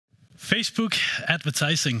Facebook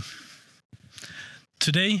advertising.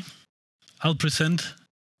 Today, I'll present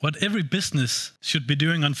what every business should be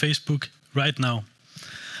doing on Facebook right now.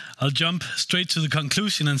 I'll jump straight to the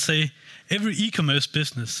conclusion and say every e-commerce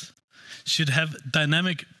business should have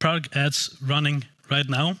dynamic product ads running right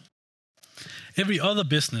now. Every other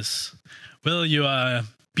business, whether you are a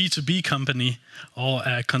B2B company or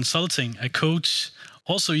a consulting, a coach,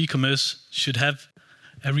 also e-commerce, should have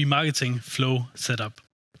a remarketing flow set up.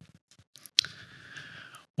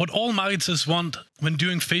 What all marketers want when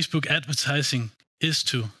doing Facebook advertising is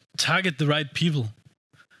to target the right people.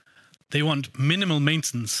 They want minimal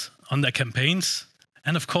maintenance on their campaigns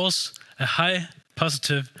and, of course, a high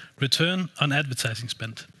positive return on advertising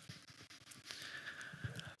spend.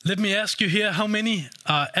 Let me ask you here, how many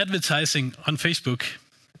are advertising on Facebook?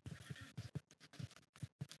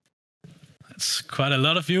 That's quite a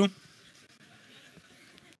lot of you.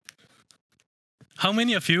 How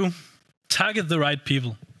many of you target the right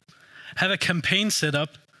people? Have a campaign set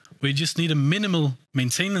up where you just need a minimal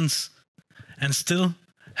maintenance and still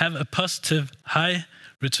have a positive high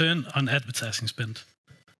return on advertising spend?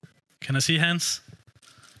 Can I see hands?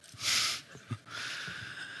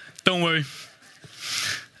 Don't worry.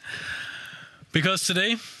 Because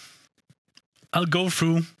today I'll go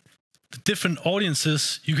through the different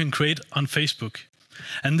audiences you can create on Facebook.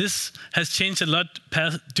 And this has changed a lot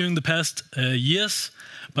during the past years,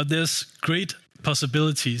 but there's great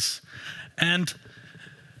possibilities. And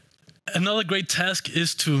another great task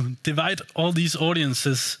is to divide all these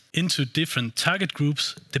audiences into different target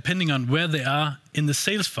groups depending on where they are in the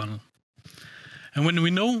sales funnel. And when we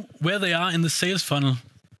know where they are in the sales funnel,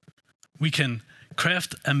 we can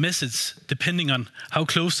craft a message depending on how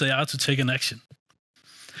close they are to take an action.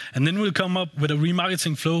 And then we'll come up with a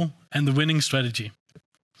remarketing flow and the winning strategy.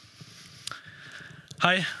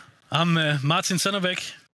 Hi, I'm Martin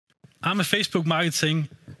Sønderbæk. I'm a Facebook marketing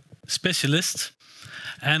specialist,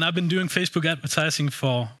 and I've been doing Facebook advertising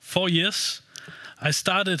for 4 years. I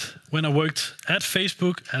started when I worked at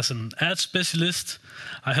Facebook as an ad specialist.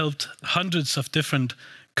 I helped hundreds of different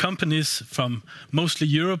companies from mostly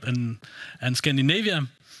Europe and Scandinavia.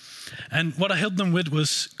 And what I helped them with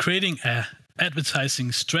was creating an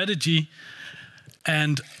advertising strategy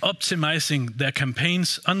and optimizing their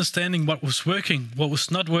campaigns, understanding what was working, what was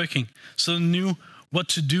not working, so they knew what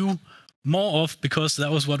to do more of because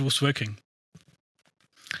that was what was working.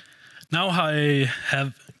 Now I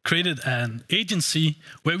have created an agency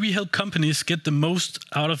where we help companies get the most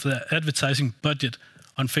out of their advertising budget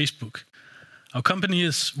on Facebook. Our company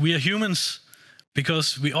is We Are Humans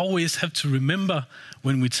because we always have to remember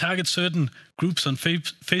when we target certain groups on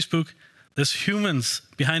Facebook, there's humans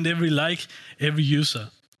behind every like, every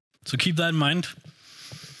user. So keep that in mind.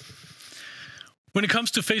 When it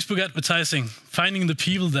comes to Facebook advertising, finding the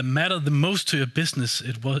people that matter the most to your business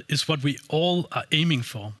is what we all are aiming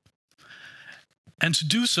for. And to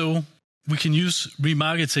do so, we can use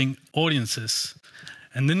remarketing audiences.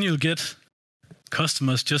 And then you'll get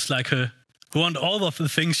customers just like her who want all of the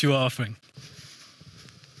things you are offering.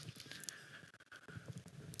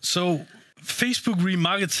 So Facebook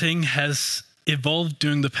remarketing has evolved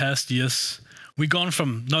during the past years. We've gone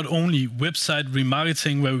from not only website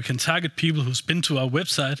remarketing, where we can target people who's been to our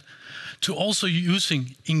website, to also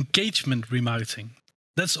using engagement remarketing.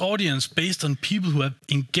 That's audience based on people who have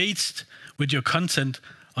engaged with your content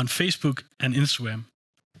on Facebook and Instagram.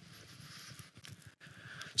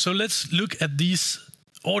 So let's look at these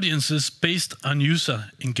audiences based on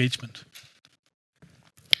user engagement.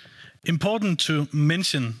 Important to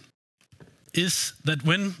mention is that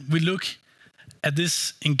when we look at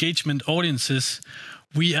this engagement audiences,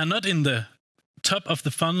 we are not in the top of the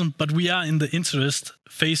funnel, but we are in the interest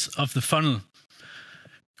phase of the funnel.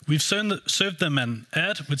 We've served them an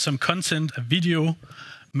ad with some content, a video,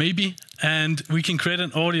 maybe, and we can create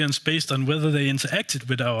an audience based on whether they interacted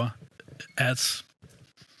with our ads.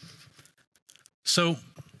 So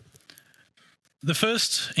the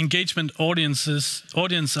first engagement audience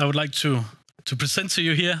I would like to present to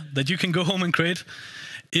you here, that you can go home and create,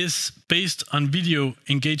 is based on video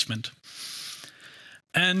engagement.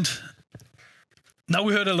 And now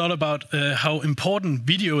we heard a lot about how important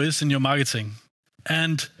video is in your marketing.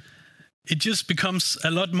 And it just becomes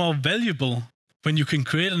a lot more valuable when you can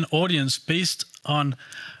create an audience based on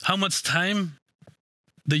how much time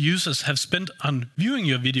the users have spent on viewing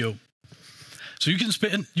your video. So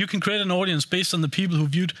you can create an audience based on the people who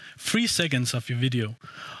viewed 3 seconds of your video,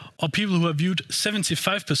 or people who have viewed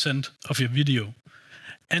 75% of your video.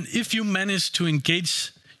 And if you manage to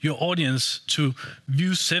engage your audience to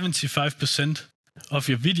view 75% of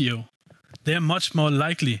your video, they are much more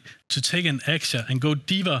likely to take an action and go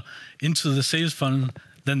deeper into the sales funnel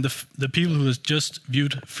than the people who have just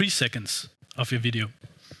viewed 3 seconds of your video.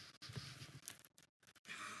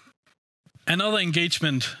 Another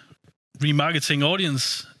engagement remarketing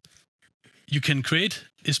audience you can create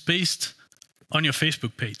is based on your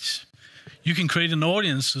Facebook page. You can create an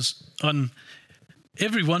audience on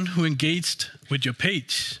everyone who engaged with your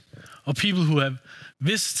page, or people who have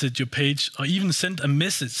visited your page, or even sent a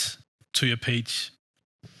message to your page.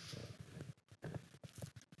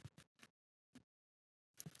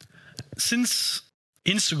 Since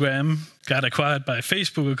Instagram got acquired by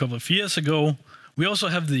Facebook a couple of years ago, we also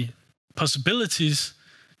have the possibilities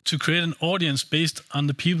to create an audience based on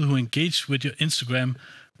the people who engage with your Instagram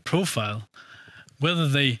profile, whether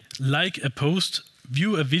they like a post,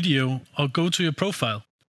 view a video, or go to your profile.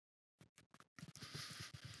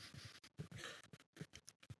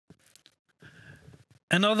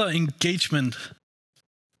 Another engagement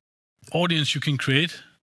audience you can create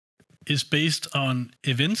is based on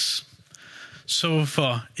events. So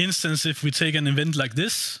for instance, if we take an event like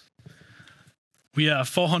this, we are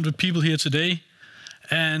 400 people here today,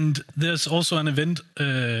 and there's also an event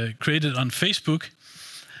created on Facebook.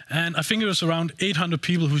 And I think it was around 800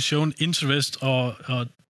 people who shown interest or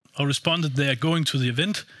responded they are going to the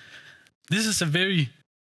event. This is a very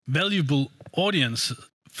valuable audience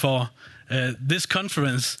for this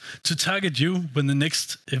conference to target you when the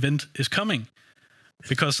next event is coming,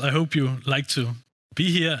 because I hope you like to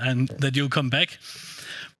be here and that you'll come back.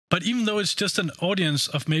 But even though it's just an audience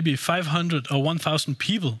of maybe 500 or 1,000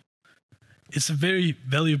 people, it's a very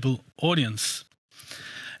valuable audience.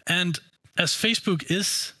 And as Facebook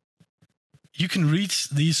is, you can reach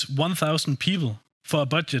these 1,000 people for a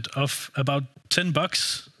budget of about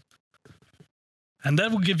 $10. And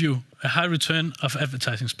that will give you a high return of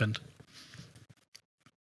advertising spend.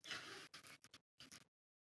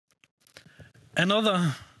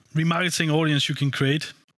 Another remarketing audience you can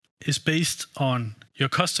create is based on your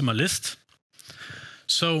customer list.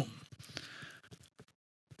 So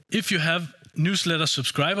if you have newsletter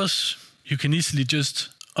subscribers, you can easily just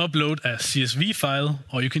upload a CSV file,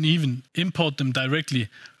 or you can even import them directly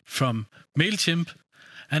from MailChimp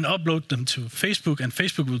and upload them to Facebook, and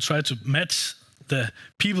Facebook will try to match the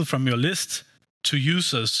people from your list to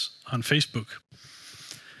users on Facebook.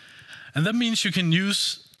 And that means you can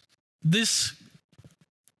use this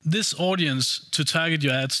audience to target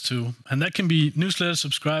your ads to, and that can be newsletter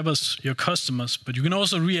subscribers, your customers, but you can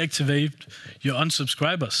also reactivate your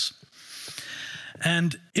unsubscribers.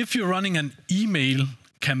 And if you're running an email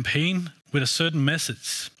campaign with a certain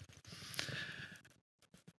message,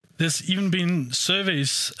 there's even been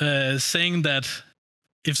surveys saying that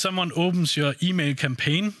if someone opens your email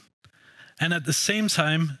campaign and at the same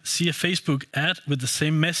time see a Facebook ad with the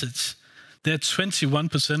same message, they're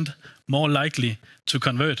 21% more likely to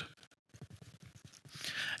convert.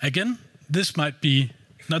 Again, this might be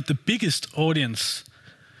not the biggest audience,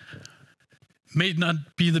 may not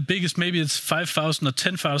be the biggest, maybe it's 5,000 or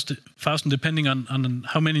 10,000 depending on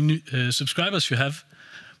how many subscribers you have,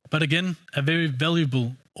 but again, a very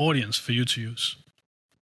valuable audience for you to use.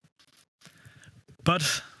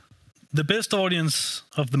 But the best audience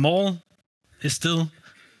of them all is still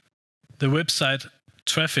the website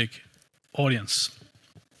traffic audience.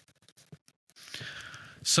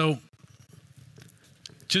 So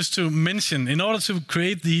just to mention, in order to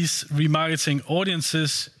create these remarketing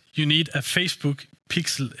audiences, you need a Facebook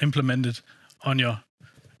pixel implemented on your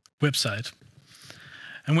website.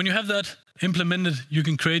 And when you have that implemented, you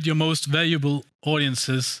can create your most valuable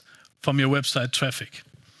audiences from your website traffic.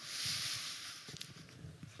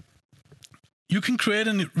 You can create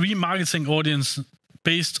a remarketing audience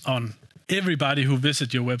based on everybody who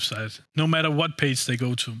visits your website, no matter what page they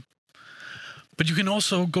go to. But you can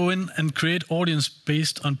also go in and create audience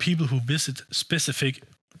based on people who visit specific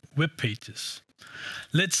web pages.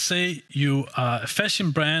 Let's say you are a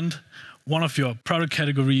fashion brand, one of your product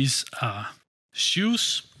categories are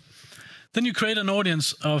shoes. Then you create an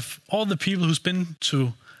audience of all the people who's been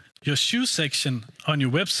to your shoe section on your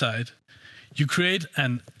website. You create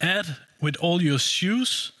an ad with all your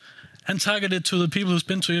shoes and target it to the people who's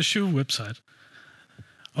been to your shoe website.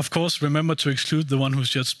 Of course, remember to exclude the one who's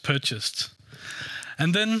just purchased.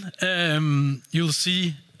 And then you'll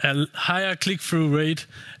see a higher click-through rate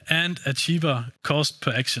and a cheaper cost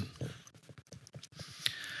per action.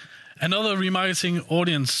 Another remarketing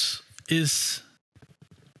audience is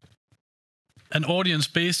an audience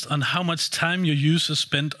based on how much time your users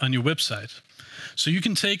spend on your website. So you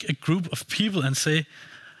can take a group of people and say,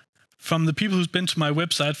 from the people who've been to my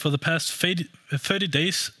website for the past 30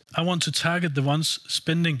 days, I want to target the ones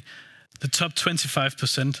spending the top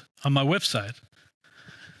 25% on my website.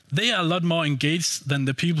 They are a lot more engaged than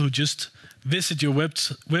the people who just visit your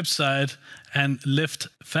website and left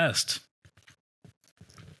fast.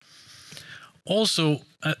 Also,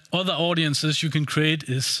 other audiences you can create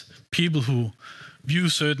is people who view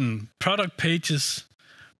certain product pages,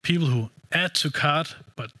 people who add to cart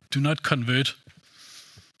but do not convert.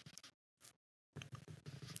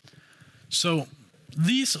 So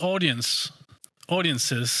these audiences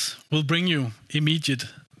will bring you immediate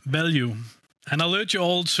value. And I'll urge you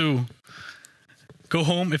all to go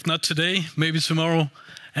home, if not today, maybe tomorrow,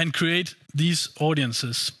 and create these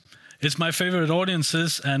audiences. It's my favorite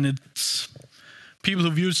audiences, and it's people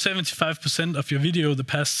who viewed 75% of your video the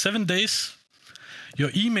past 7 days,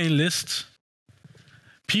 your email list,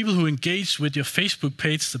 people who engaged with your Facebook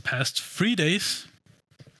page the past 3 days,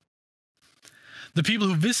 the people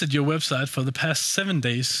who visit your website for the past 7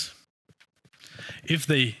 days. If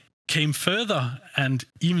they came further and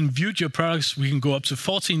even viewed your products, we can go up to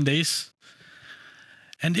 14 days.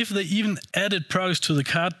 And if they even added products to the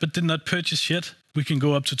cart but did not purchase yet, we can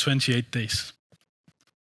go up to 28 days.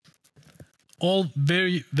 All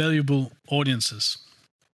very valuable audiences.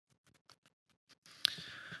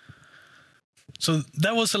 So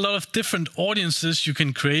that was a lot of different audiences you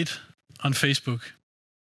can create on Facebook.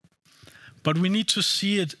 But we need to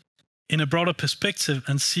see it in a broader perspective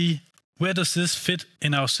and see where does this fit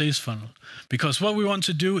in our sales funnel. Because what we want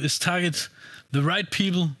to do is target the right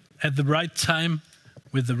people at the right time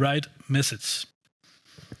with the right message.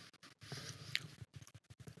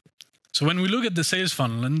 So when we look at the sales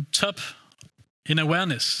funnel, on top in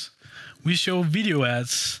awareness, we show video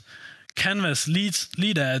ads, canvas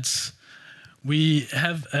lead ads, we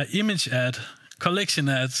have an image ad, collection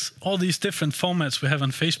ads, all these different formats we have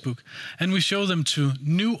on Facebook, and we show them to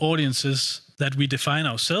new audiences that we define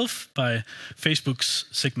ourselves by Facebook's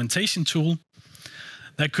segmentation tool.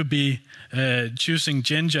 That could be choosing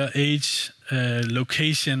gender, age,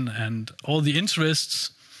 location, and all the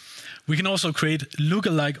interests. We can also create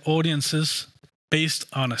lookalike audiences based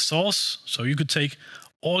on a source. So you could take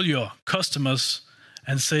all your customers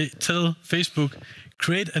and tell Facebook,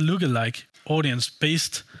 create a lookalike audience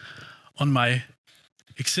based on my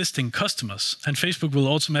existing customers. And Facebook will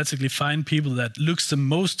automatically find people that looks the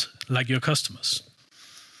most like your customers.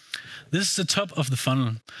 This is the top of the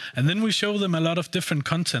funnel. And then we show them a lot of different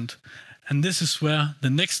content. And this is where the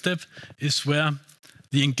next step is where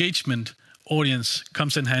the engagement audience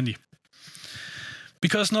comes in handy.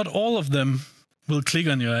 Because not all of them will click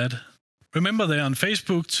on your ad. Remember, they're on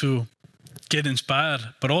Facebook to get inspired,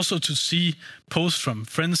 but also to see posts from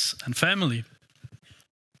friends and family.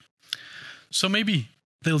 So maybe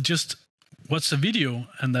they'll just watch a video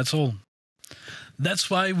and that's all. That's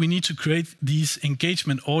why we need to create these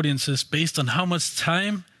engagement audiences based on how much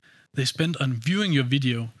time they spend on viewing your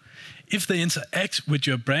video. If they interact with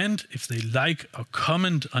your brand, if they like or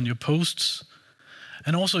comment on your posts,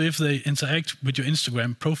 and also if they interact with your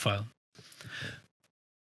Instagram profile.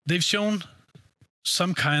 They've shown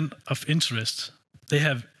some kind of interest. They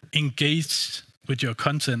have engaged with your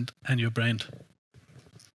content and your brand.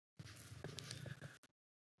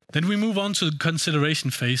 Then we move on to the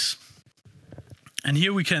consideration phase. And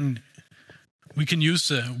here we can use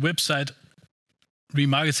the website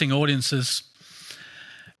remarketing audiences.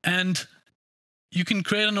 And you can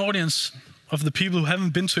create an audience of the people who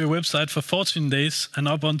haven't been to your website for 14 days and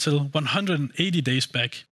up until 180 days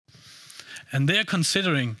back. And they're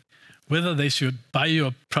considering whether they should buy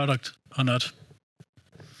your product or not.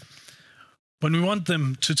 When we want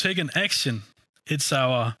them to take an action, it's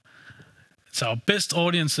our best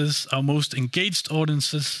audiences, our most engaged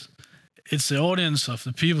audiences. It's the audience of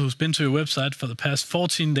the people who's been to your website for the past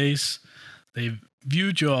 14 days. They've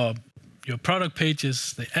viewed your product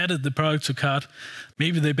pages, they added the product to cart.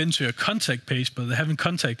 Maybe they've been to your contact page, but they haven't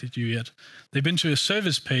contacted you yet. They've been to your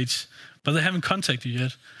service page, but they haven't contacted you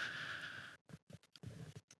yet.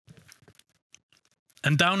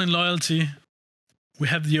 And down in loyalty, we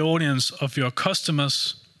have the audience of your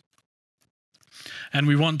customers, and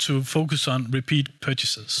we want to focus on repeat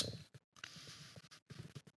purchases.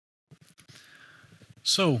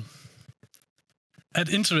 So, at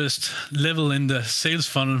interest level in the sales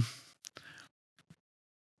funnel,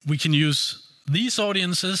 we can use these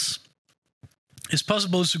audiences. It's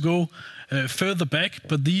possible to go further back,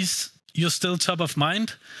 but these you're still top of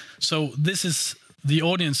mind. So this is the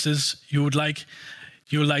audiences you would like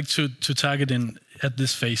to target in at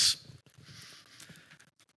this phase.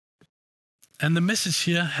 And the message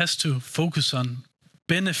here has to focus on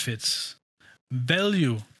benefits,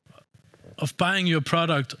 value of buying your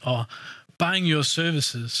product or buying your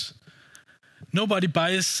services. Nobody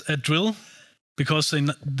buys a drill because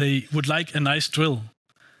they would like a nice drill.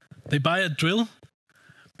 They buy a drill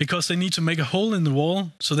because they need to make a hole in the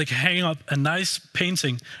wall so they can hang up a nice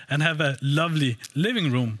painting and have a lovely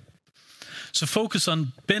living room. So focus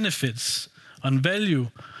on benefits, on value,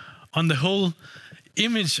 on the whole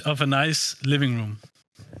image of a nice living room.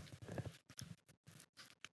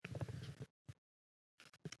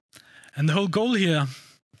 And the whole goal here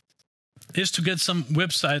is to get some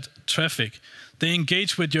website traffic. They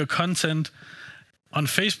engage with your content on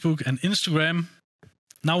Facebook and Instagram.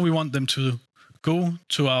 Now we want them to go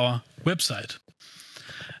to our website.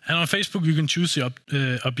 And on Facebook, you can choose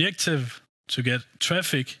the objective to get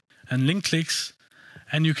traffic and link clicks.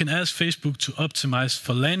 And you can ask Facebook to optimize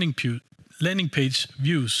for landing page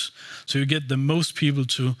views. So you get the most people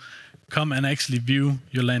to come and actually view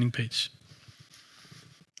your landing page.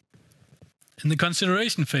 In the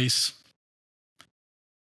consideration phase,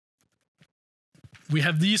 we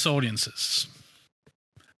have these audiences.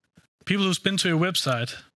 People who've been to your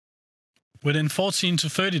website within 14 to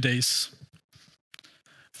 30 days,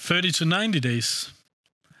 30 to 90 days,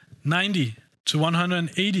 90 to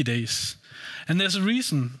 180 days. And there's a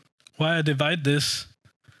reason why I divide this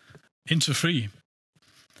into 3.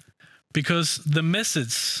 Because the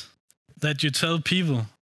message that you tell people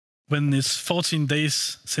when it's 14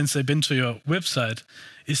 days since they've been to your website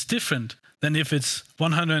is different than if it's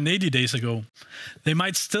 180 days ago. They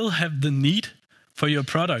might still have the need for your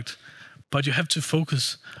product, but you have to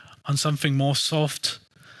focus on something more soft.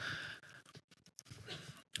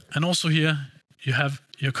 And also here, you have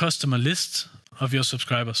your customer list of your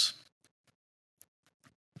subscribers.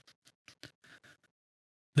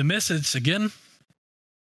 The message again,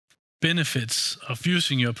 benefits of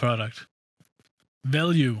using your product.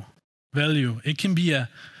 Value. It can be a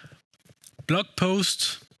blog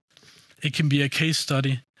post, it can be a case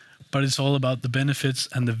study, but it's all about the benefits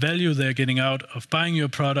and the value they're getting out of buying your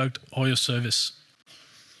product or your service.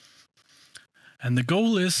 And the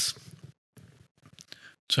goal is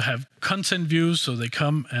to have content views, so they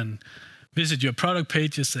come and visit your product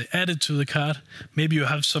pages, they add it to the cart. Maybe you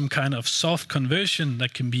have some kind of soft conversion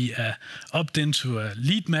that can be a opt-in to a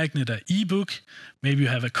lead magnet, an ebook. Maybe you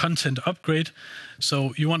have a content upgrade.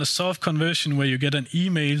 So you want a soft conversion where you get an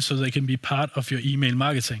email so they can be part of your email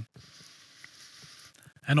marketing.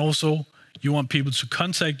 And also you want people to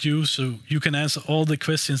contact you so you can answer all the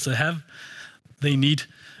questions they need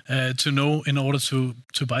to know in order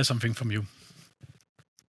to buy something from you.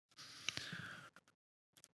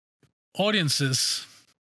 Audiences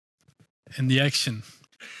in the action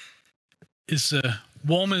is the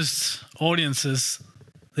warmest audiences.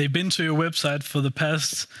 They've been to your website for the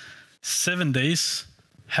past 7 days,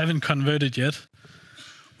 haven't converted yet.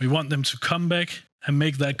 We want them to come back and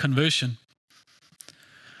make that conversion.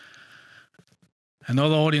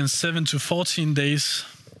 Another audience, 7 to 14 days.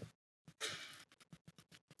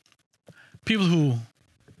 People who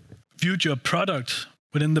viewed your product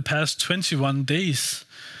within the past 21 days.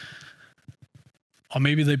 Or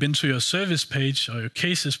maybe they've been to your service page or your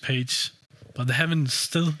cases page, but they haven't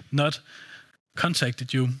still not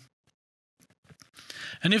contacted you.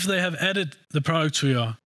 And if they have added the product to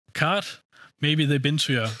your cart, maybe they've been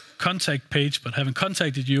to your contact page but haven't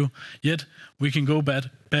contacted you yet, we can go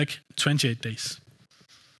back 28 days.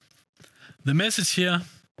 The message here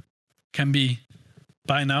can be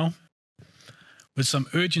buy now with some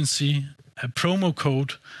urgency, a promo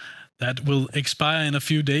code that will expire in a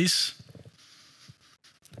few days.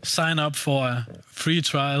 Sign up for a free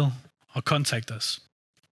trial or contact us.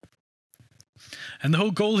 And the whole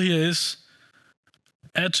goal here is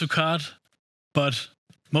add to cart, but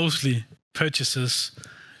mostly purchases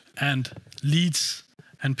and leads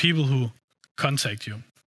and people who contact you.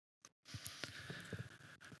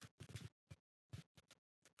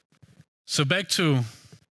 So back to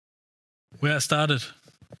where I started.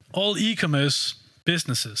 All e-commerce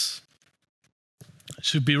businesses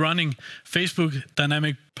should be running Facebook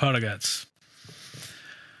dynamic product ads.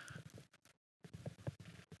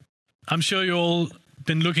 I'm sure you all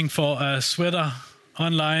been looking for a sweater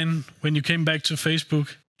online. When you came back to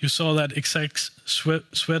Facebook, you saw that exact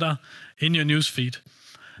sweater in your newsfeed.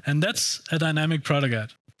 And that's a dynamic product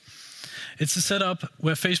ad. It's a setup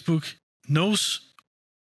where Facebook knows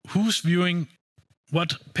who's viewing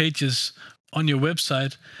what pages on your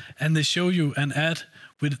website, and they show you an ad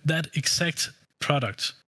with that exact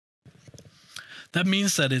product. That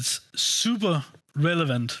means that it's super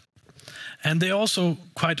relevant, and they're also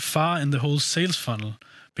quite far in the whole sales funnel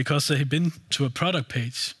because they've been to a product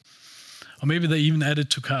page, or maybe they even added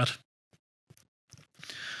to cart.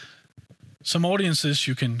 Some audiences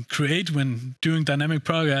you can create when doing dynamic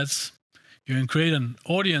product ads. You can create an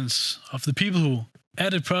audience of the people who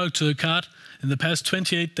added product to the cart in the past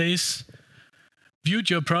 28 days, viewed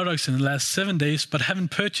your products in the last 7 days, but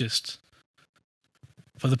haven't purchased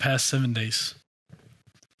for the past 7 days.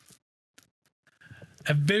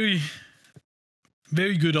 A very,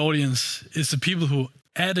 very good audience is the people who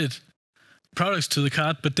added products to the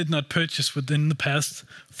cart but did not purchase within the past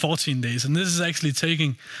 14 days. And this is actually it's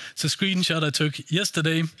a screenshot I took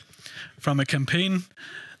yesterday from a campaign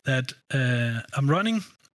that I'm running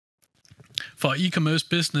for e-commerce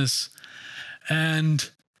business. And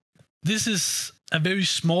this is a very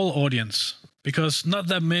small audience because not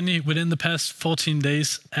that many within the past 14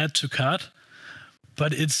 days add to cart,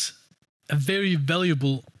 but it's a very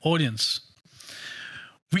valuable audience.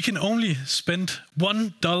 We can only spend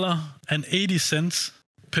 $1.80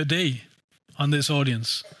 per day on this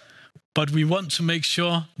audience, but we want to make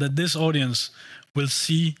sure that this audience will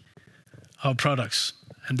see our products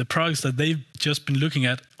and the products that they've just been looking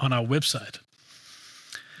at on our website.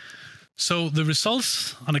 So the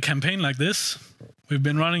results on a campaign like this, we've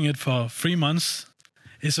been running it for 3 months,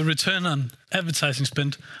 is a return on advertising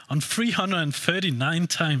spend on 339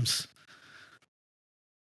 times.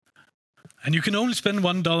 And you can only spend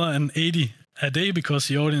 $1.80 a day because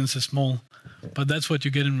the audience is small, but that's what you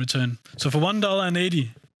get in return. So for $1.80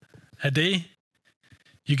 a day,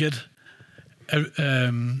 you get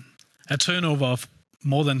a turnover of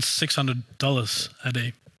more than $600 a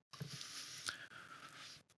day.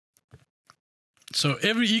 So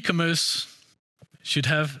every e-commerce should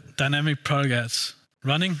have dynamic product ads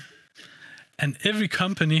running, and every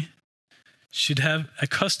company should have a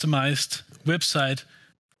customized website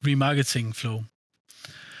remarketing flow.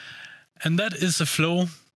 And that is a flow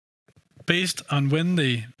based on when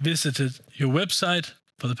they visited your website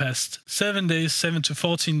for the past 7 days, 7 to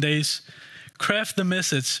 14 days. Craft the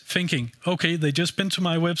message thinking, okay, they just been to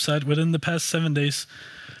my website within the past 7 days.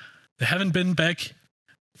 They haven't been back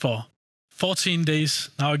for 14 days.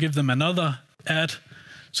 Now I give them another ad.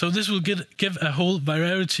 So this will give a whole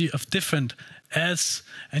variety of different ads,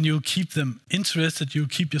 and you'll keep them interested. You'll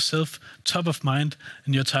keep yourself top of mind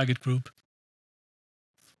in your target group.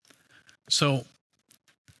 So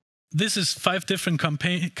this is 5 different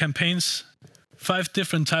campaigns, 5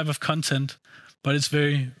 different type of content, but it's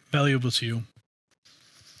very valuable to you.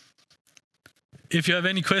 If you have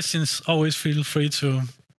any questions, always feel free to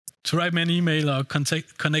write me an email or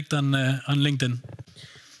connect on LinkedIn.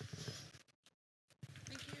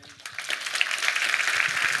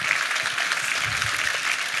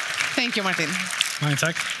 Thank you, Martin. Mange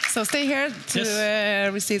tak. So stay here to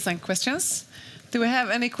receive some questions. Do we have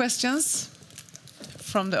any questions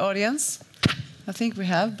from the audience? I think we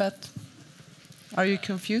have, but are you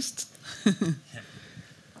confused?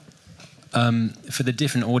 For the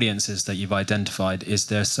different audiences that you've identified, is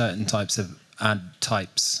there certain types of ad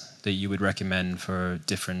types that you would recommend for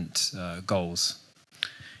different goals?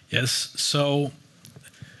 Yes, so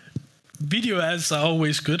video ads are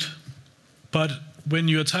always good, but when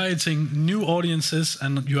you're targeting new audiences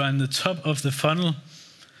and you are in the top of the funnel,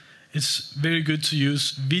 it's very good to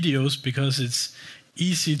use videos because it's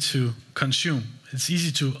easy to consume. It's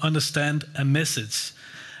easy to understand a message,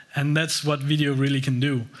 and that's what video really can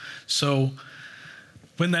do. So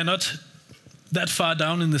when they're not that far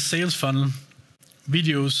down in the sales funnel,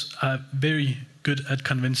 videos are very good at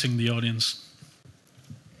convincing the audience.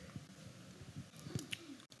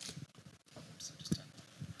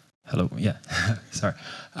 Hello, yeah, sorry.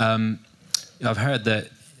 I've heard that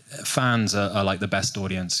fans are like the best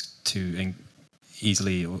audience to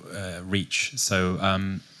easily reach. So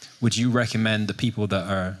would you recommend the people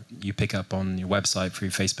that you pick up on your website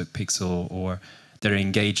through Facebook Pixel, or they're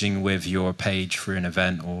engaging with your page through an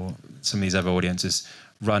event, or some of these other audiences,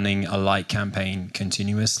 running a like campaign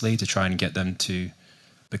continuously to try and get them to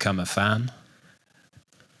become a fan?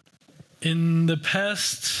 In the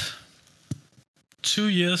past 2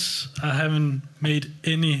 years, I haven't made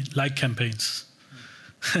any like campaigns.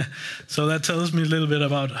 So that tells me a little bit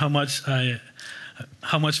about how much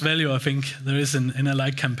value I think there is in a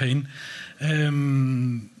like campaign.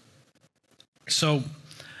 So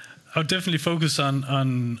I would definitely focus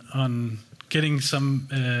on getting some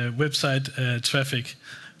website traffic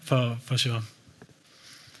for sure.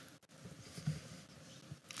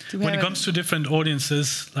 When it comes to different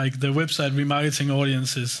audiences, like the website remarketing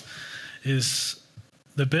audiences is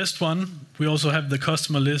the best one. We also have the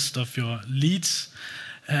customer list of your leads,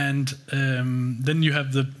 and then you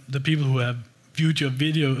have the people who have viewed your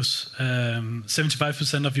videos,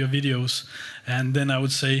 75% of your videos, and then I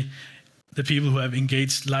would say the people who have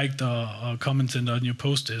engaged, liked, or commented on your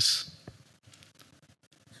post is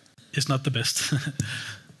not the best.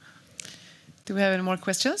 Do we have any more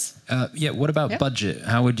questions? Yeah, what about budget?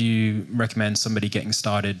 How would you recommend somebody getting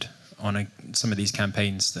started on some of these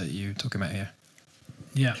campaigns that you're talking about here?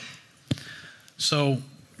 Yeah. So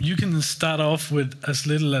you can start off with as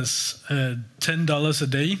little as $10 a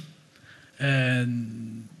day.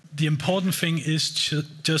 And the important thing is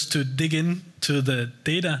just to dig into the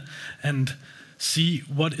data and see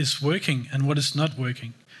what is working and what is not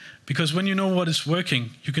working. Because when you know what is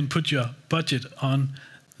working, you can put your budget on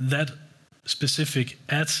that specific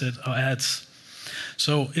ad set or ads.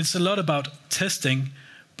 So it's a lot about testing,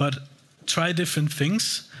 but try different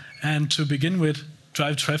things. And to begin with,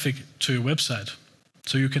 drive traffic to your website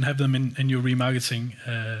so you can have them in your remarketing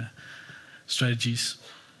strategies.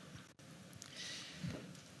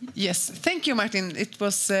 Yes, thank you, Martin. It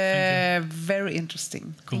was very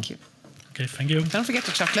interesting. Cool. Thank you. Okay, thank you. Don't forget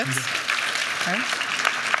the chocolates. Okay.